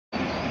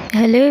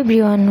Hello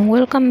everyone,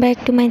 welcome back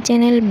to my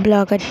channel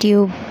blogger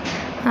tube.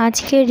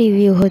 আজকের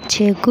review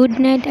হচ্ছে good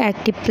night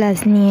active plus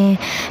নিয়ে।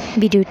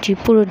 ভিডিওটির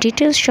পুরো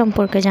ডিটেলস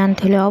সম্পর্কে জানতে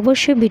হলে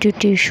অবশ্যই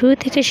ভিডিওটির শুরু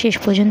থেকে শেষ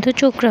পর্যন্ত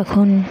চোখ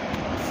রাখুন।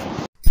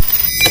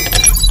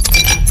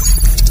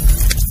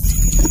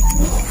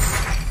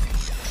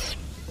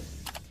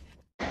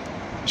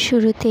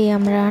 শুরুতেই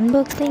আমরা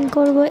আনবক্সিং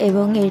করব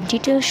এবং এর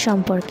ডিটেলস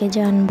সম্পর্কে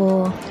জানব।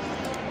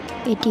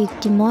 এটি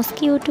একটি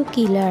মসকিটো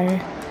কিলার।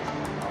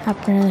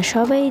 আপনারা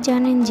সবাই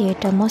জানেন যে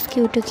এটা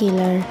মসকিটো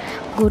কিলার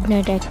গুড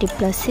নাইট অ্যাক্টিভ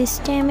প্লাস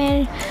সিস্টেমের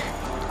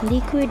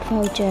liquid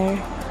voucher.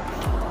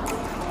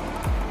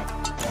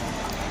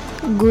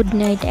 Good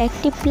night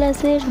active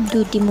প্লাসের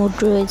দুটি মোড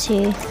রয়েছে,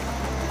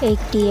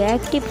 একটি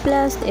অ্যাক্টিভ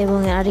প্লাস এবং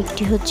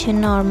আরেকটি হচ্ছে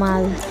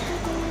নর্মাল।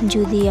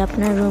 যদি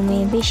আপনার রুমে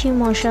বেশি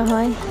মশা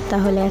হয়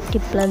তাহলে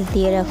অ্যাক্টিভ প্লাস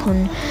দিয়ে রাখুন,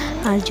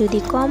 আর যদি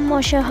কম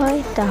মশা হয়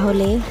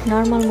তাহলে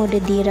নর্মাল মোডে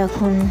দিয়ে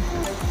রাখুন।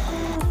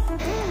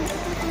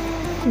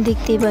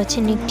 দেখতেই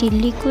পাচ্ছেন একটি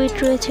লিকুইড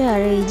রয়েছে,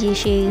 আর এই যে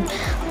সেই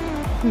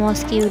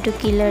মসকিটো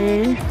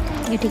কিলারের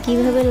এটা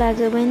কিভাবে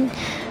লাগাবেন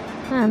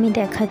আমি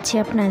দেখাচ্ছি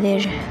আপনাদের।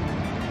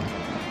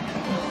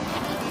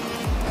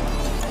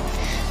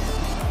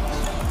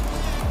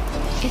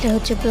 এটা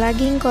হচ্ছে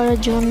প্লাগিং করার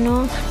জন্য,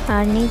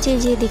 আর নিচে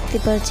যে দেখতে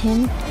পাচ্ছেন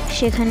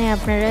সেখানে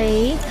আপনারা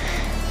এই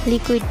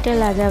লিকুইডটা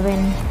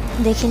লাগাবেন।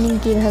 দেখে নিন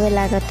কীভাবে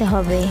লাগাতে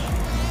হবে।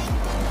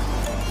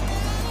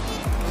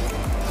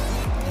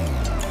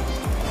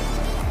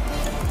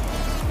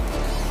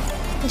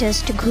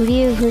 জাস্ট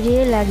ঘুরিয়ে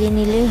ঘুরিয়ে লাগিয়ে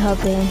নিলেই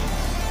হবে,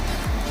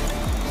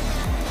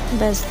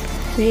 বাস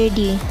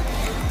রেডি।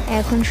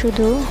 এখন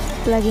শুধু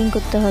প্লাগিং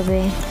করতে হবে।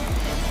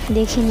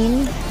 দেখে নিন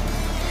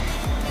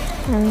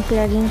আমি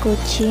প্লাগিং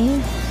করছি।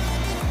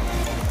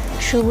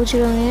 সবুজ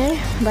রঙের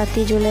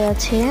বাতি জ্বলে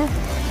আছে।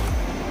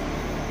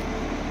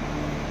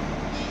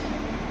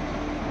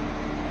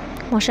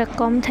 মশা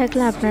কম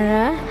থাকলে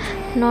আপনারা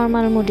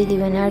নর্মাল মোডে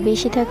দিবেন, আর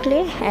বেশি থাকলে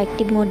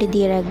অ্যাক্টিভ মোডে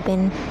দিয়ে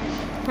রাখবেন।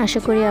 আশা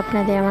করি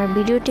আপনাদের আমার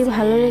ভিডিওটি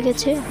ভালো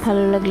লেগেছে।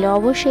 ভালো লাগলে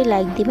অবশ্যই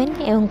লাইক দিবেন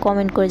এবং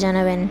কমেন্ট করে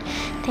জানাবেন।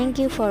 Thank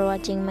you for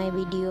watching my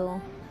video.